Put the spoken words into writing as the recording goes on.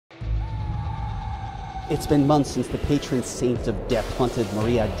It's been months since the patron saint of death haunted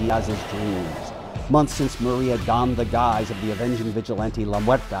Maria Diaz's dreams. Months since Maria donned the guise of the avenging vigilante La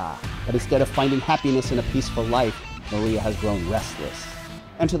Muerta, but instead of finding happiness in a peaceful life, Maria has grown restless.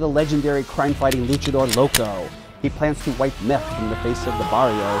 Enter the legendary crime-fighting luchador Loco. He plans to wipe meth from the face of the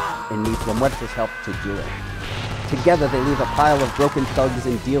barrio and needs La Muerta's help to do it. Together they leave a pile of broken thugs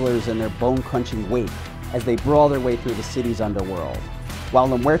and dealers in their bone-crunching wake as they brawl their way through the city's underworld. While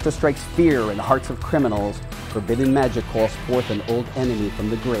La Muerta strikes fear in the hearts of criminals, forbidden magic calls forth an old enemy from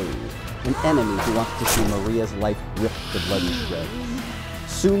the grave, an enemy who wants to see Maria's life ripped to bloody shreds.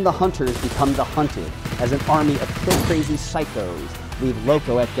 Soon the hunters become the hunted, as an army of kill-crazy psychos leave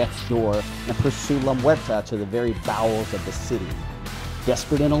Loco at death's door and pursue La Muerta to the very bowels of the city.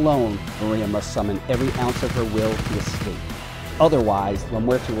 Desperate and alone, Maria must summon every ounce of her will to escape. Otherwise, La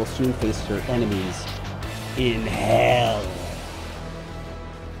Muerta will soon face her enemies in hell.